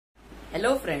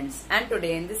Hello friends, and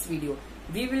today in this video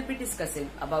we will be discussing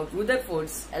about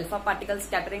Rutherford's alpha particle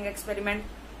scattering experiment,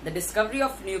 the discovery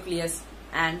of nucleus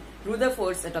and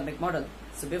Rutherford's atomic model.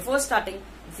 So before starting,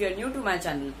 if you are new to my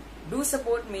channel, do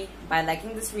support me by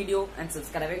liking this video and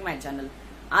subscribing my channel.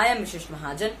 I am Vishisht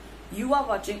Mahajan. You are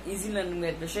watching Easy Learning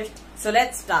with Vishisht. So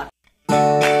let's start.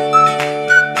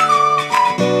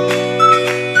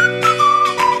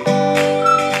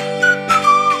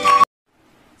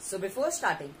 So before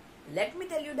starting, let me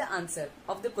tell you the answer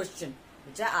of the question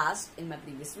which I asked in my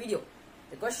previous video.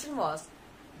 The question was,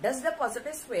 does the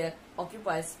positive sphere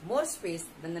occupies more space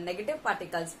than the negative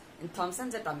particles in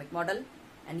Thomson's atomic model?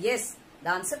 And yes, the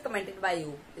answer commented by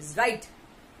you is right.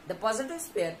 The positive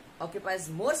sphere occupies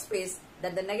more space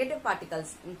than the negative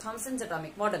particles in Thomson's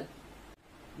atomic model.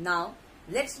 Now,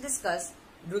 let's discuss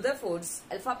Rutherford's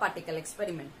alpha particle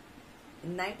experiment.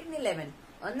 In 1911,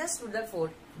 Ernest Rutherford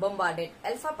bombarded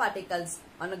alpha particles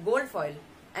on a gold foil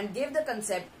and gave the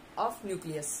concept of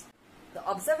nucleus. The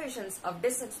observations of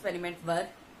this experiment were,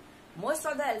 most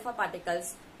of the alpha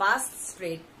particles passed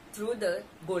straight through the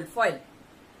gold foil.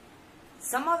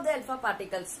 Some of the alpha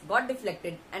particles got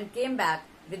deflected and came back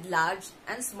with large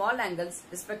and small angles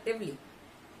respectively.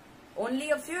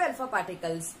 Only a few alpha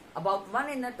particles, about 1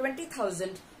 in a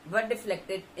 20,000, were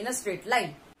deflected in a straight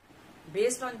line.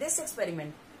 Based on this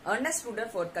experiment, Ernest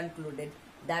Rutherford concluded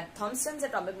that Thomson's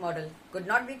atomic model could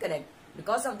not be correct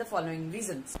because of the following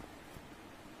reasons.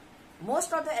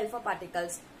 Most of the alpha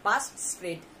particles passed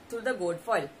straight through the gold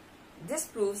foil. This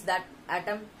proves that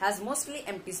atom has mostly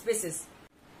empty spaces.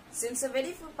 Since a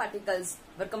very few particles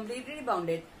were completely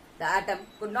bounded, the atom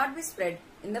could not be spread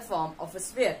in the form of a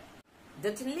sphere.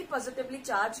 The thinly positively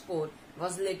charged core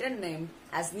was later named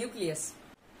as nucleus.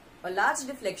 A large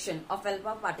deflection of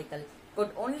alpha particle could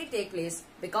only take place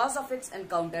because of its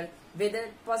encounter with a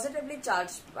positively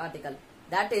charged particle,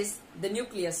 that is, the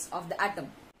nucleus of the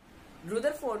atom.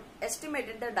 Rutherford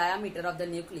estimated the diameter of the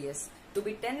nucleus to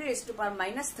be 10 raised to power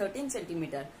minus 13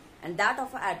 cm and that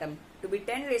of an atom to be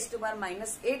 10 raised to power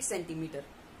minus 8 cm.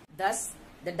 Thus,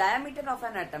 the diameter of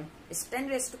an atom is 10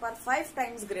 raised to power 5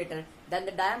 times greater than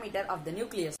the diameter of the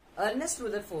nucleus. Ernest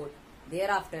Rutherford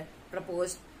thereafter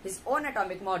proposed his own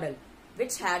atomic model,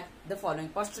 which had the following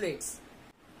postulates.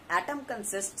 Atom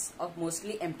consists of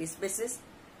mostly empty spaces.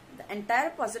 The entire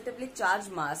positively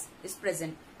charged mass is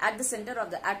present at the center of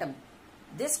the atom.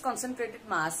 This concentrated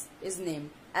mass is named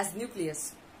as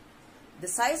nucleus. The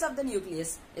size of the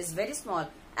nucleus is very small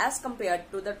as compared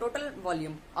to the total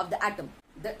volume of the atom.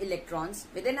 The electrons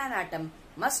within an atom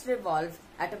must revolve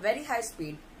at a very high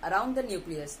speed around the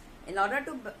nucleus in order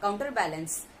to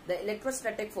counterbalance the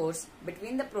electrostatic force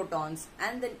between the protons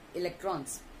and the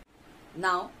electrons.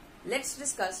 Now, let's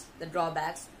discuss the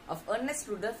drawbacks of Ernest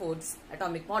Rutherford's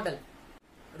atomic model.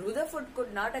 Rutherford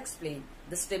could not explain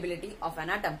the stability of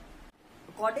an atom.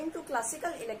 According to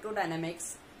classical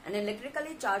electrodynamics, an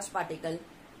electrically charged particle,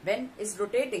 when is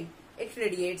rotating, it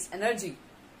radiates energy.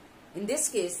 In this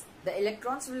case, the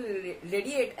electrons will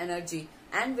radiate energy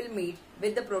and will meet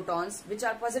with the protons, which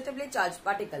are positively charged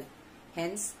particles.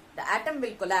 Hence, the atom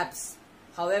will collapse.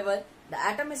 However, the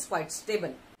atom is quite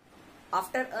stable.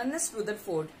 After Ernest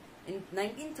Rutherford, in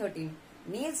 1913,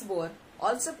 Niels Bohr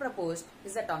also proposed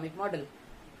his atomic model.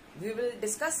 We will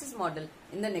discuss his model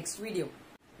in the next video.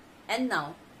 And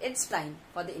now, it's time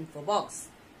for the info box.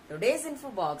 Today's info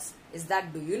box is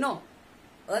that, do you know,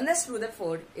 Ernest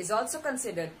Rutherford is also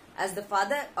considered as the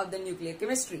father of the nuclear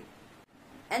chemistry.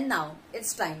 And now,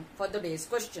 it's time for today's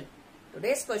question.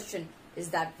 Today's question is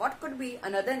that what could be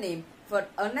another name for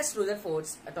Ernest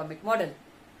Rutherford's atomic model?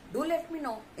 Do let me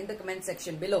know in the comment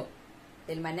section below.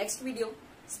 Till my next video,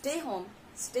 stay home,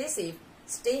 stay safe,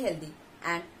 stay healthy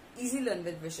and easy learn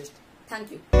with Vishisht.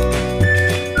 Thank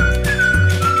you.